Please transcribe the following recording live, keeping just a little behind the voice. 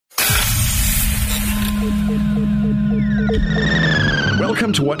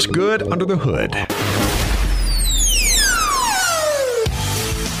Welcome to What's Good Under the Hood.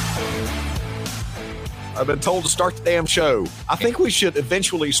 I've been told to start the damn show. I think we should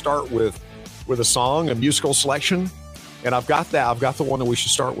eventually start with a song, a musical selection. And I've got that. I've got the one that we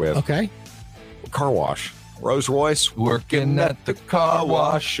should start with. Okay. Car Wash. Rolls Royce. Working at the car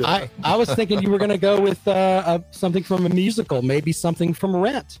wash. I was thinking you were going to go with something from a musical, maybe something from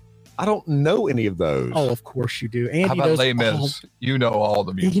Rent. I don't know any of those. Oh, of course you do. Andy How about knows Les Mis? You know all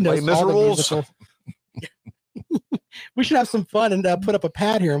the music. He knows Les all the Miserables. musicals. We should have some fun and put up a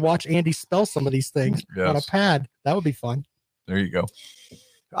pad here and watch Andy spell some of these things on a pad. That would be fun. There you go.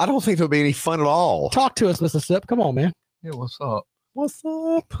 I don't think there'll be any fun at all. Talk to us, Mississippi. Come on, man. Yeah, what's up? What's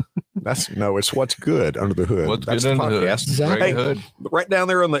up? It's What's Good Under the Hood. What's That's good the under the hood? podcast. Exactly. Hey, Hood. right down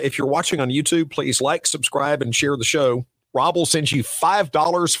there if you're watching on YouTube, please like, subscribe, and share the show. Rob will send you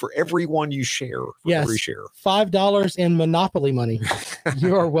 $5 for every one you share. Yes. Every share. $5 in Monopoly money.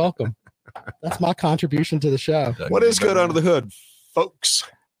 You are welcome. That's my contribution to the show. What is good under the hood, folks?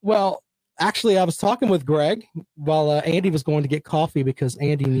 Well, actually, I was talking with Greg while Andy was going to get coffee because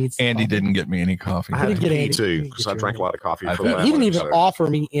Andy needs Andy coffee. didn't get me any coffee. I had didn't to get pee Andy. too He because didn't I drank a lot of coffee. I For bet. the He didn't even episode. offer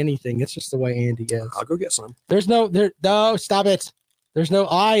me anything. It's just the way Andy is. I'll go get some. No, stop it. There's no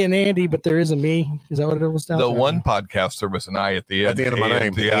I in Andy, but there is a me. Is that what it was down The there? one podcast, there was an I at the end. At the end of my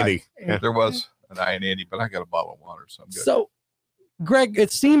name, ANDI. Andy. Yeah. There was an I in Andy, but I got a bottle of water, so I'm good. So, Greg,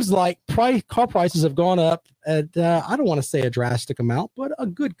 it seems like car prices have gone up at, I don't want to say a drastic amount, but a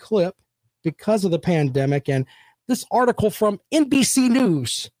good clip because of the pandemic. And this article from NBC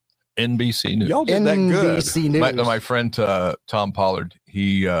News. NBC News. Y'all did that good. NBC News. My friend Tom Pollard,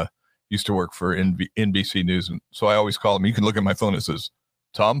 he used to work for NBC News, and so I always call him. You can look at my phone; it says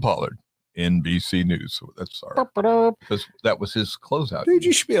Tom Pollard, NBC News. So that's that was his closeout. Dude,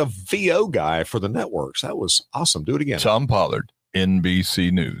 you should be a VO guy for the networks. That was awesome. Do it again. Tom Pollard,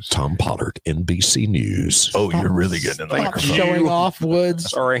 NBC News. Tom Pollard, NBC News. Oh, you're really getting in the Thank microphone. you. Showing off Woods.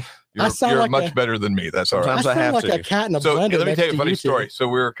 Sorry. I sound You're like much a- better than me. That's all right. Sometimes I I sound have like to. a cat in a So blender. let me tell you a next funny to story. So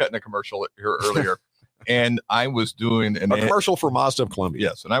we were cutting a commercial here earlier, and I was doing A commercial for Mazda of Columbia.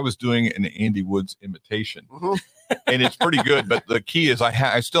 yes, and I was doing an Andy Woods imitation, Mhm. and it's pretty good. But the key is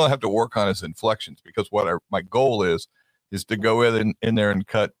I still have to work on his inflections because my goal is to go in there and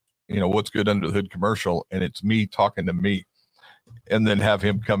cut What's Good Under the Hood commercial, and it's me talking to me, and then have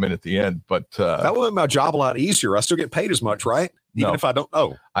him come in at the end. But That would make my job a lot easier. I still get paid as much, right? Even No. if I don't.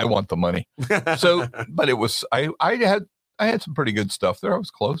 Oh, I want the money. So, but it was I had some pretty good stuff there. I was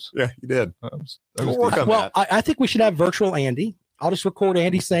close. yeah, you did. I was We'll work on Well, that. I think we should have virtual Andy. I'll just record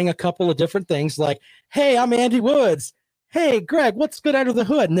Andy saying a couple of different things like, "Hey, I'm Andy Woods. Hey, Greg, what's good under the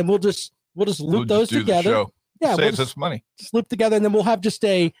hood?" And then we'll just loop those do the together. show. Yeah, we'll Saves us money. just loop together, and then we'll have just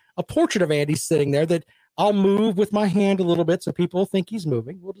a portrait of Andy sitting there that I'll move with my hand a little bit so people think he's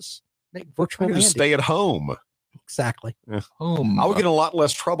moving. We'll just make virtual I'm Andy. going to stay at home. Exactly. Home. I would get in a lot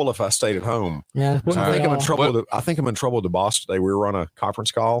less trouble if I stayed at home. Yeah. I wouldn't think they I'm in all? trouble. I think I'm in trouble with the boss today. We were on a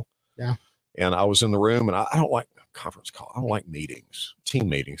conference call. Yeah. And I was in the room, and I don't like conference call. I don't like meetings, team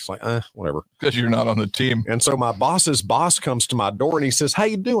meetings. Like, whatever. because you're not on the team. And so my boss's boss comes to my door and he says, "How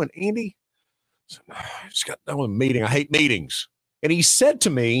you doing, Andy?" I said, "I just got done with a meeting. I hate meetings." And he said to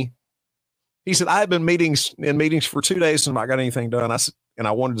me, he said, "I've been in meetings for 2 days and I've not got anything done." And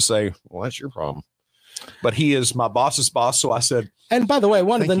I wanted to say, "Well, that's your problem." But he is my boss's boss. So I said, And by the way,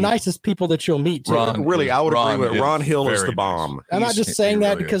 one of Thank the you. nicest people that you'll meet too. Ron really, I would Ron agree with it. is Ron Hill is very the bomb. I'm not He's- just saying he that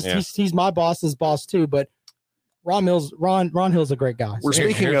really because is. he's my boss's boss too, but Ron Hill's a great guy. We're Here-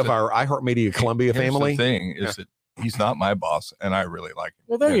 speaking here's of the- our iHeartMedia Columbia Here's family. The thing is that he's not my boss, and I really like him.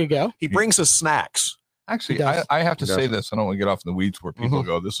 Well, there you go. He brings us snacks. Actually, He does. I have to He say does. this. I don't want to get off in the weeds where people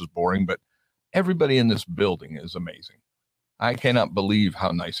go, "This is boring," but everybody in this building is amazing. I cannot believe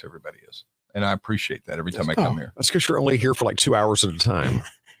how nice everybody is, and I appreciate that every time I come here. That's because you're only here for like 2 hours at a time.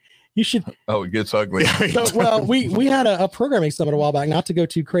 You should. Oh, it gets ugly. So, well, we had a programming summit a while back. Not to go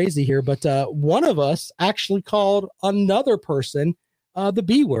too crazy here, but one of us actually called another person the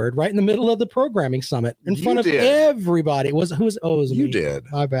B word right in the middle of the programming summit in You front of did. everybody. It was You me. did.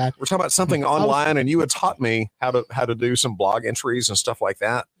 My bad. We're talking about something online, and you had taught me how to do some blog entries and stuff like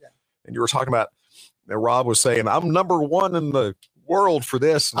that. Yeah. And you were talking about, and Rob was saying, "I'm number one in the world for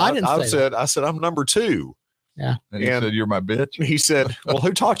this." And I didn't say that. I said, "I'm number two." And he And- said, "You're my bitch." He said, "Well,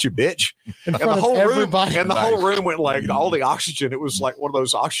 who taught you, bitch?" In And the front of whole room, everybody. and the Nice. whole room went like all the oxygen. It was like one of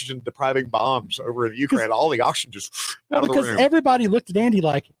those oxygen depriving bombs over in Ukraine. All the oxygen just out of the because room. everybody looked at Andy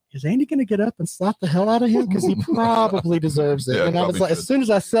like is Andy going to get up and slap the hell out of him? Because he probably deserves it. Yeah, and I was probably like, as soon as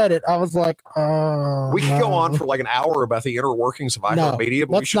I said it, I was like, oh. We could go no. on for like an hour about the inner workings of No, iHeartMedia, but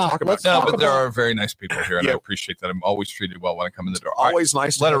we let's should not. talk about Let's it. No, talk but there about- are very nice people here, and Yeah. I appreciate that. I'm always treated well when I come in the door. All right, Always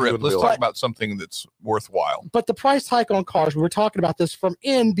nice to let her have you rip. in the Let's building. talk about something that's worthwhile. But the price hike on cars, we were talking about this from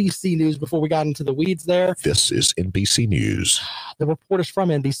NBC News before we got into the weeds there. This is NBC News. The report is from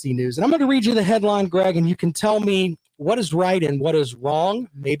NBC News. And I'm going to read you the headline, Greg, and you can tell me what is right and what is wrong,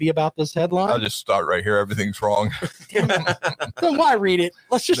 maybe about this headline. I'll just start right here. Everything's wrong. Then why read it?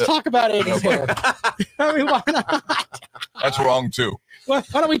 Let's just No. talk about Andy's No, hair. I mean, why not? That's wrong too. Why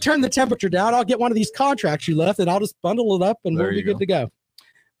don't we turn the temperature down? I'll get one of these contracts you left and I'll just bundle it up and There we'll be you good to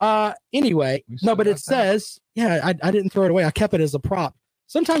go. Anyway, We no, still but got it says, I didn't throw it away. I kept it as a prop.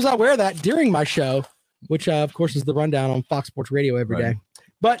 Sometimes I wear that during my show, which of course is the rundown on Fox Sports Radio every day. Right.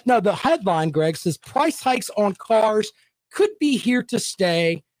 But no, the headline, Greg, says price hikes on cars could be here to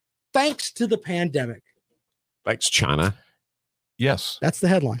stay thanks to the pandemic. Thanks, China. Yes, That's the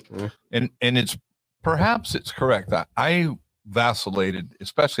headline. and it's perhaps it's correct. I vacillated,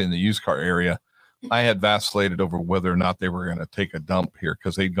 especially in the used car area. I had vacillated over whether or not they were going to take a dump here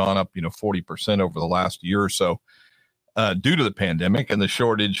because they'd gone up, 40% over the last year or so due to the pandemic and the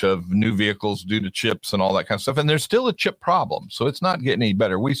shortage of new vehicles due to chips and all that kind of stuff. And there's still a chip problem, so it's not getting any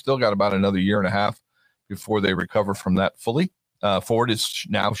better. We still got about another year and a half before they recover from that fully. Ford is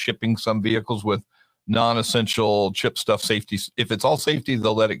now shipping some vehicles with non-essential chip stuff, safety. If it's all safety,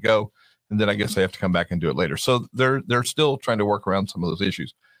 they'll let it go. And then I guess they have to come back and do it later. So they're still trying to work around some of those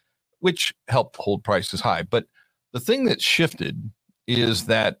issues, which help hold prices high. But the thing that shifted is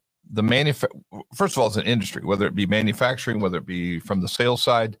that first of all, as an industry, whether it be manufacturing, whether it be from the sales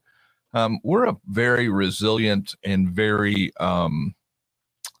side, we're a very resilient and very,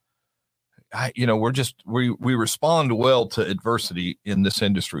 we respond well to adversity in this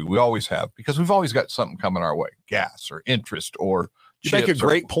industry. We always have, because we've always got something coming our way, gas or interest or You make a chips or-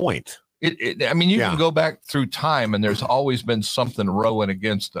 great point. you Yeah. can go back through time and there's always been something rowing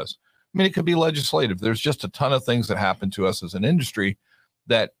against us. I mean, it could be legislative. There's just a ton of things that happen to us as an industry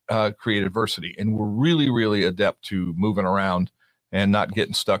that create adversity. And we're really, really adept to moving around and not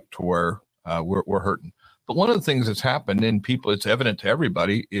getting stuck to where we're hurting. But one of the things that's happened, and it's evident to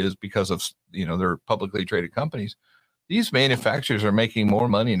everybody, is because of, they're publicly traded companies. These manufacturers are making more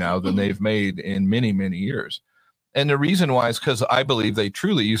money now than they've made in many, many years. And the reason why is because I believe they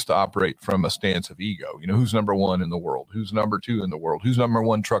truly used to operate from a stance of ego. Who's number one in the world? Who's number two in the world? Who's number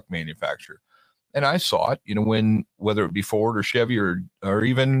one truck manufacturer? And I saw it, when whether it be Ford or Chevy or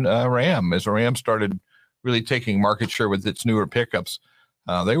even Ram, as Ram started really taking market share with its newer pickups,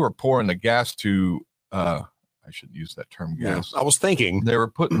 they were pouring the gas to, I shouldn't use that term, gas. I was thinking. They were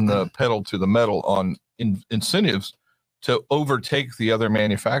putting the pedal to the metal on incentives to overtake the other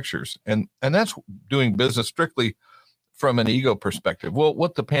manufacturers. And that's doing business strictly from an ego perspective. Well,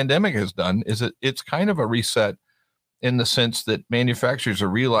 what the pandemic has done is it's kind of a reset in the sense that manufacturers are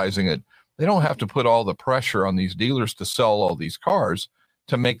realizing that they don't have to put all the pressure on these dealers to sell all these cars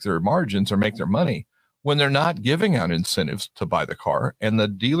to make their margins or make their money when they're not giving out incentives to buy the car. And the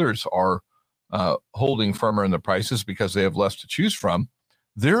dealers are holding firmer in the prices because they have less to choose from.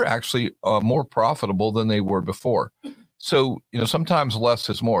 They're actually more profitable than they were before. So, sometimes less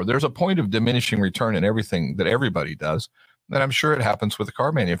is more. There's a point of diminishing return in everything that everybody does. And I'm sure it happens with the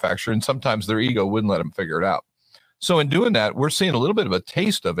car manufacturer. And sometimes their ego wouldn't let them figure it out. So in doing that, we're seeing a little bit of a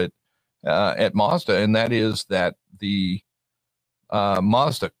taste of it at Mazda. And that is that the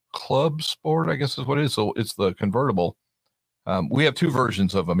Mazda Club Sport, I guess is what it is. So it's the convertible. We have two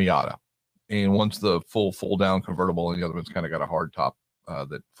versions of a Miata. And one's the full fold-down convertible, and the other one's kind of got a hard top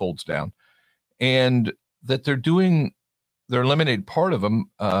that folds down. And that they're eliminating part of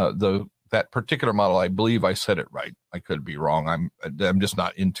them. That particular model, I believe I said it right. I could be wrong. I'm just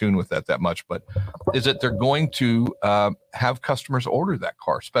not in tune with that much. But is that they're going to have customers order that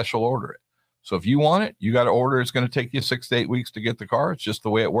car, special order it. So if you want it, you got to order. It's going to take you 6 to 8 weeks to get the car. It's just the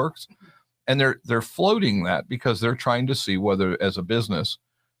way it works. And they're floating that because they're trying to see whether, as a business,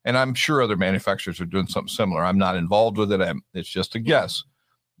 and I'm sure other manufacturers are doing something similar. I'm not involved with it. It's just a guess.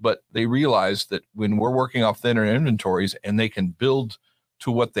 But they realize that when we're working off thinner inventories and they can build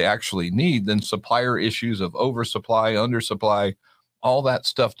to what they actually need, then supplier issues of oversupply, undersupply, all that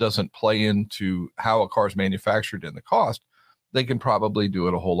stuff doesn't play into how a car is manufactured and the cost. They can probably do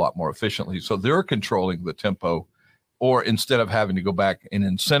it a whole lot more efficiently. So they're controlling the tempo, or instead of having to go back and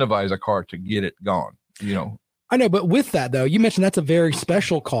incentivize a car to get it gone, I know, but with that though, you mentioned that's a very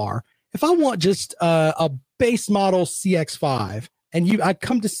special car. If I want just a base model CX-5 and I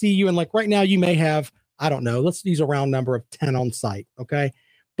come to see you and like right now you may have, I don't know, let's use a round number of 10 on site. Okay.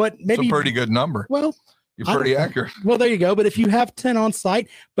 but maybe it's a pretty good number. Well, You're pretty accurate. Well, there you go. But if you have 10 on site,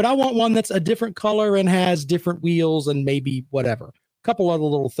 but I want one that's a different color and has different wheels and maybe whatever, a couple other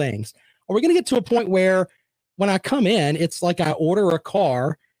little things. Are we going to get to a point where when I come in, it's like I order a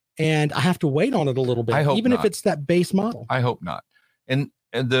car and I have to wait on it a little bit, I hope even not. if it's that base model? I hope not. And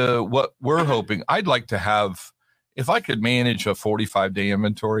what we're hoping, I'd like to have, if I could manage a 45-day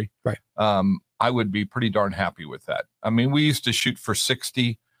inventory, right? I would be pretty darn happy with that. I mean, we used to shoot for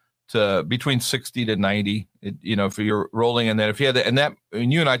between 60 to 90, if you're rolling, and then if you had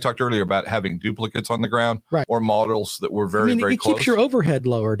and you and I talked earlier about having duplicates on the ground, right, or models that were very, very close. It keeps your overhead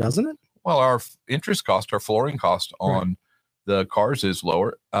lower, doesn't it? Well, our interest cost, our flooring cost on the cars is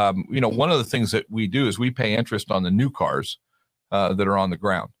lower. One of the things that we do is we pay interest on the new cars that are on the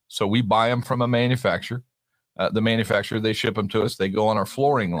ground. So we buy them from a manufacturer. The manufacturer, they ship them to us. They go on our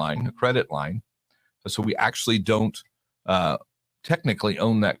flooring line, a credit line. So we actually don't technically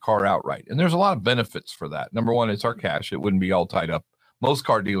own that car outright. And there's a lot of benefits for that. Number one, it's our cash. It wouldn't be all tied up. Most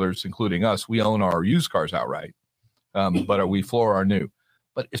car dealers, including us, we own our used cars outright, but we floor our new.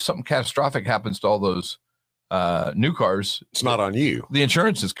 But if something catastrophic happens to all those new cars, it's not on you. The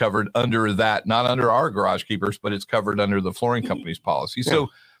insurance is covered under that, not under our garage keepers, but it's covered under the flooring company's policy. So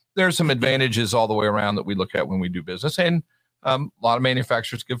there's some advantages all the way around that we look at when we do business. And a lot of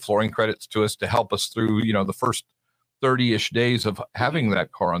manufacturers give flooring credits to us to help us through, the first 30-ish days of having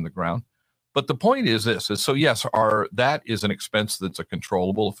that car on the ground. But the point is so yes, that is an expense that's a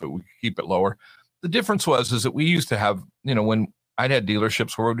controllable if we keep it lower. The difference is that we used to have, when I'd had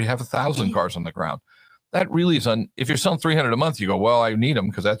dealerships where we'd have 1,000 cars on the ground. That really is if you're selling 300 a month, you go, well, I need them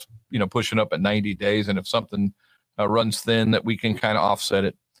because that's, pushing up at 90 days. And if something runs thin, that we can kind of offset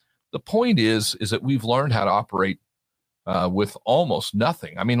it. The point is that we've learned how to operate with almost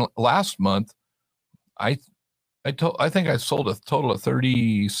nothing. I mean, last month, I think I sold a total of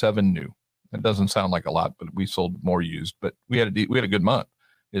 37 new. That doesn't sound like a lot, but we sold more used. But we had a good month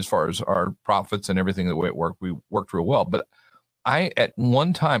as far as our profits and everything. The way it worked, we worked real well. But at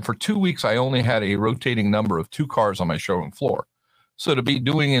one time for 2 weeks, I only had a rotating number of 2 cars on my showroom floor. So to be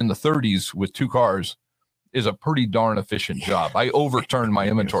doing in the 30s with 2 cars is a pretty darn efficient job. I overturned my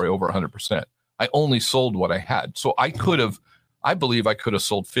inventory over 100%. I only sold what I had. So I believe I could have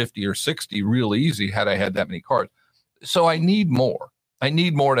sold 50 or 60 real easy had I had that many cars. So I need more. I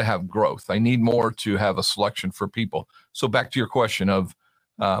need more to have growth. I need more to have a selection for people. So back to your question of,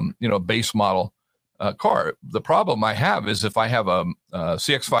 base model car. The problem I have is if I have a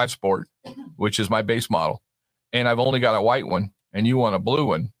CX-5 Sport, which is my base model, and I've only got a white one and you want a blue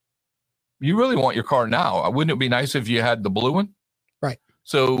one, you really want your car now. Wouldn't it be nice if you had the blue one? Right.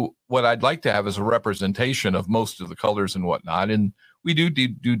 So what I'd like to have is a representation of most of the colors and whatnot. And we do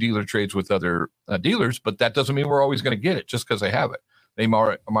dealer trades with other dealers, but that doesn't mean we're always going to get it just because they have it. They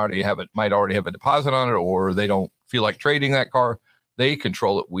might already have a deposit on it, or they don't feel like trading that car. They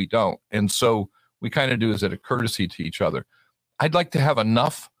control it. We don't. And so we kind of do as a courtesy to each other. I'd like to have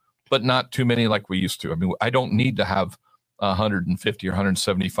enough, but not too many like we used to. I mean, I don't need to have 150 or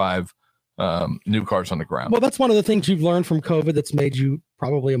 175 new cars on the ground. Well, that's one of the things you've learned from COVID that's made you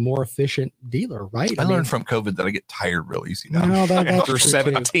probably a more efficient dealer, right? I learned from COVID that I get tired real easy now. No, after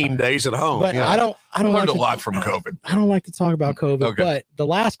 17 days at home. But I don't learned a lot from COVID. I don't like to talk about COVID, Okay. But the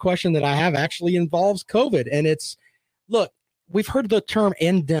last question that I have actually involves COVID. And it's, look, we've heard the term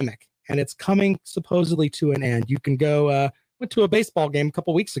endemic, and it's coming supposedly to an end. You can go, went to a baseball game a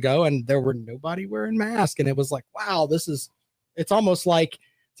couple weeks ago and there were nobody wearing masks. And it was like, wow, it's almost like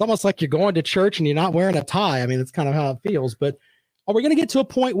you're going to church and you're not wearing a tie. I mean, that's kind of how it feels. But are we going to get to a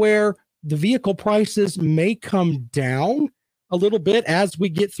point where the vehicle prices may come down a little bit as we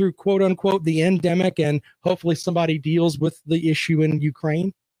get through, quote unquote, the endemic, and hopefully somebody deals with the issue in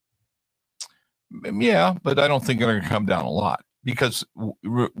Ukraine? Yeah, but I don't think they're going to come down a lot because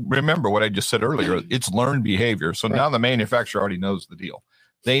remember what I just said earlier, it's learned behavior. So now the manufacturer already knows the deal.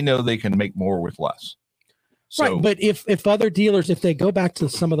 They know they can make more with less. So, right. But if other dealers, if they go back to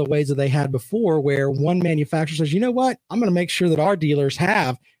some of the ways that they had before, where one manufacturer says, you know what, I'm going to make sure that our dealers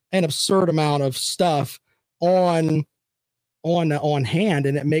have an absurd amount of stuff on hand,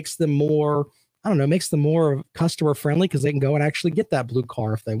 and it makes them more, makes them more customer friendly because they can go and actually get that blue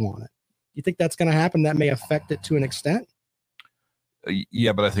car if they want it. You think that's going to happen? That may affect it to an extent.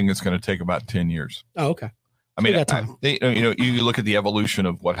 Yeah, but I think it's going to take about 10 years. Oh, okay. I mean, you look at the evolution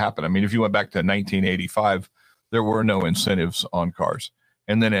of what happened. I mean, if you went back to 1985, there were no incentives on cars.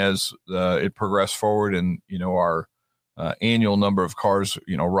 And then as it progressed forward and, our annual number of cars,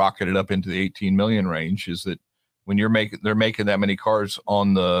 rocketed up into the 18 million range, is that when they're making that many cars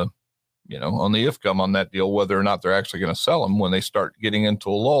on the, on the IFCOM on that deal, whether or not they're actually going to sell them. When they start getting into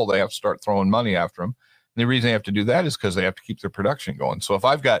a lull, they have to start throwing money after them. And the reason they have to do that is because they have to keep their production going. So if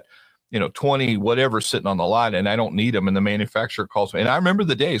I've got, 20 whatever sitting on the lot and I don't need them, and the manufacturer calls me. And I remember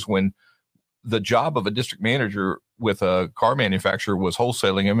the days when the job of a district manager with a car manufacturer was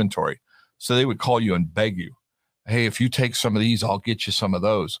wholesaling inventory. So they would call you and beg you, hey, if you take some of these, I'll get you some of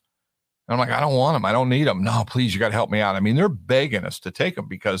those. And I'm like, I don't want them. I don't need them. No, please, you got to help me out. I mean, they're begging us to take them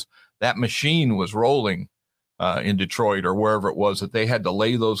because that machine was rolling in Detroit or wherever it was that they had to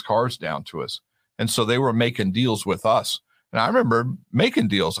lay those cars down to us. And so they were making deals with us. And I remember making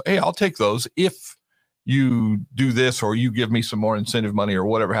deals. Hey, I'll take those if you do this, or you give me some more incentive money, or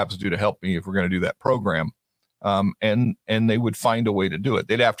whatever happens to do to help me if we're going to do that program. And they would find a way to do it.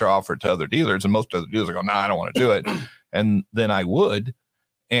 They'd have to offer it to other dealers, and most other dealers would go, no, I don't want to do it. And then I would,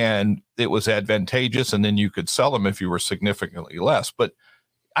 and it was advantageous. And then you could sell them if you were significantly less. But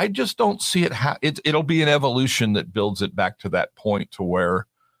I just don't see it. It'll be an evolution that builds it back to that point to where,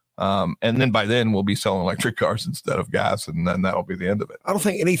 and then by then we'll be selling electric cars instead of gas, and then that'll be the end of it. I don't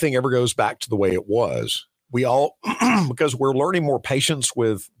think anything ever goes back to the way it was. We all, because we're learning more patience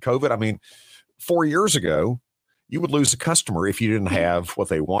with COVID. I mean, 4 years ago, you would lose a customer if you didn't have what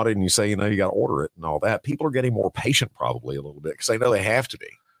they wanted, and you say, you got to order it and all that. People are getting more patient probably a little bit because they know they have to be.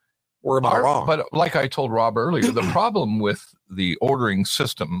 Or am I wrong? But like I told Rob earlier, the problem with the ordering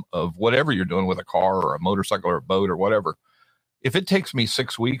system of whatever you're doing with a car or a motorcycle or a boat or whatever, if it takes me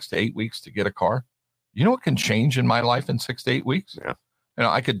 6 weeks to 8 weeks to get a car, what can change in my life in 6 to 8 weeks? Yeah.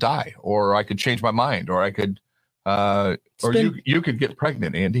 I could die, or I could change my mind, or I could, you could get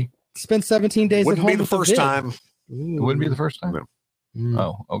pregnant, Andy. Spend 17 days Wouldn't at home. be the first time. It wouldn't be the first time.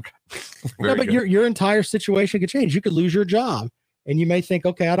 No. Oh, okay. No, but your entire situation could change. You could lose your job, and you may think,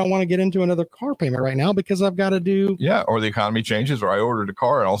 okay, I don't want to get into another car payment right now because I've got to do. Yeah, or the economy changes, or I ordered a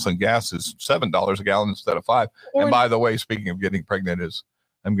car and all of a sudden gas is $7 a gallon instead of $5. And by the way, speaking of getting pregnant,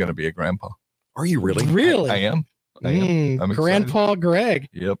 I'm going to be a grandpa. Are you really? Really? I am. I'm Grandpa excited. Greg.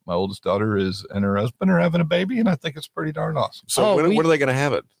 Yep, my oldest daughter and her husband are having a baby, and I think it's pretty darn awesome. So when are they going to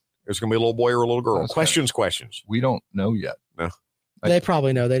have it? Is it going to be a little boy or a little girl? That's Questions. We don't know yet. No. They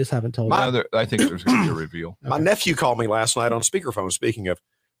probably know. They just haven't told us. I think there's going to be a reveal. My nephew called me last night on speakerphone, speaking of,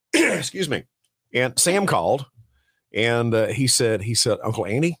 excuse me, and Sam called, and he said, Uncle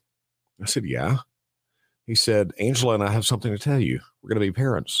Andy? I said, yeah. He said, Angela and I have something to tell you. We're going to be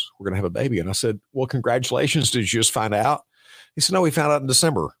parents. We're going to have a baby. And I said, well, congratulations. Did you just find out? He said, no, we found out in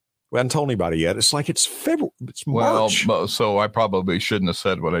December. We hadn't told anybody yet. It's like it's February. It's March. Well, so I probably shouldn't have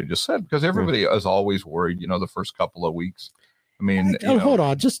said what I just said, because everybody is always worried, the first couple of weeks. I mean, hold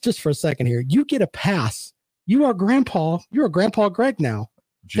on, just for a second here. You get a pass. You are grandpa. You're a Grandpa Greg now.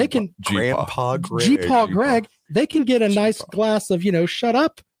 Grandpa Greg. They can get a nice glass of, shut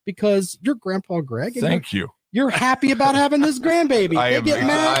up, because you're Grandpa Greg. Thank you. You're happy about having this grandbaby. I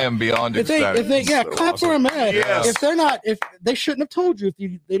am beyond ecstatic. Clap for them. Yes. If they shouldn't have told you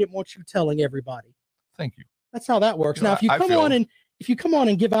if they didn't want you telling everybody. Thank you. That's how that works. Now, if you come on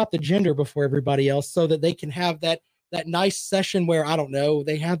and give out the gender before everybody else, so that they can have that nice session where, I don't know,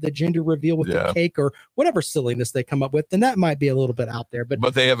 they have the gender reveal with the cake or whatever silliness they come up with, then that might be a little bit out there.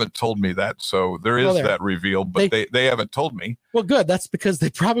 But they haven't told me that. So there is that reveal, but they haven't told me. Well, good. That's because they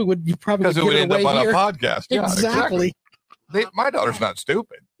probably would. You probably because it would end up on a podcast. Yeah, exactly. My daughter's not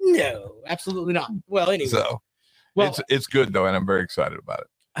stupid. No, absolutely not. Well, anyway. So it's good though, and I'm very excited about it.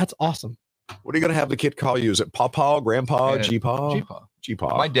 That's awesome. What are you going to have the kid call you? Is it Pawpaw, Grandpa, G-Paw?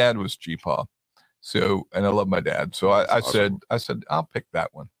 G-Paw. My dad was G-Paw. So, and I love my dad. So I said, I'll pick that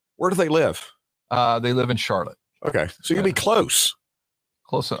one. Where do they live? They live in Charlotte. Okay. So you'll be close.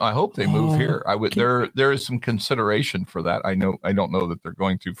 Close. I hope they move here. I would, there is some consideration for that. I don't know that they're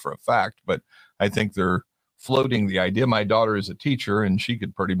going to for a fact, but I think they're floating the idea. My daughter is a teacher and she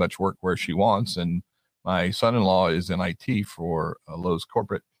could pretty much work where she wants. And my son-in-law is in IT for Lowe's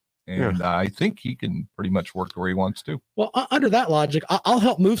corporate. And I think he can pretty much work where he wants to. Well, under that logic, I'll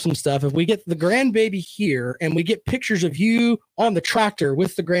help move some stuff. If we get the grandbaby here and we get pictures of you on the tractor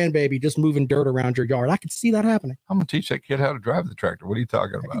with the grandbaby just moving dirt around your yard, I could see that happening. I'm going to teach that kid how to drive the tractor. What are you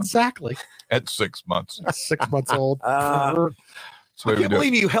talking about? Exactly. At 6 months. 6 months old. I can't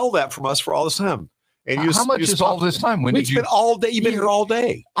believe you held that from us for all this time. And how much is all this time? When did you? All day. You've been here all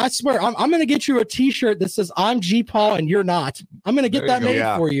day. I swear, I'm going to get you a T-shirt that says "I'm G-Paw and you're not." I'm going to get that made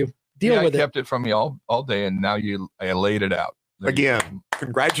for you. Deal with it. I kept it from you all day, and now I laid it out. Again,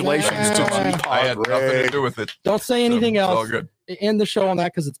 congratulations to G-Paw. I had nothing to do with it. Don't say anything else. All good. End the show on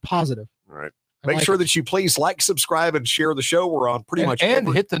that because it's positive. All right. Make sure that you please like, subscribe, and share the show. We're on pretty much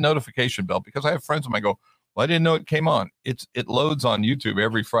hit the notification bell, because I have friends of mine go, Well, I didn't know it came on. It loads on YouTube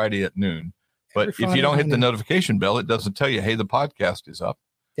every Friday at noon. But Every if you don't Friday hit the noon. notification bell, it doesn't tell you, hey, the podcast is up.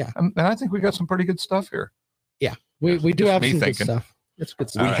 Yeah. And I think we got some pretty good stuff here. We do Just have me some thinking. good stuff. It's good We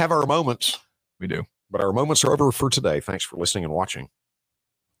stuff. have our moments, We do. but our moments are over for today. Thanks for listening and watching.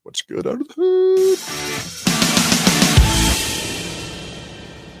 What's good under the hood?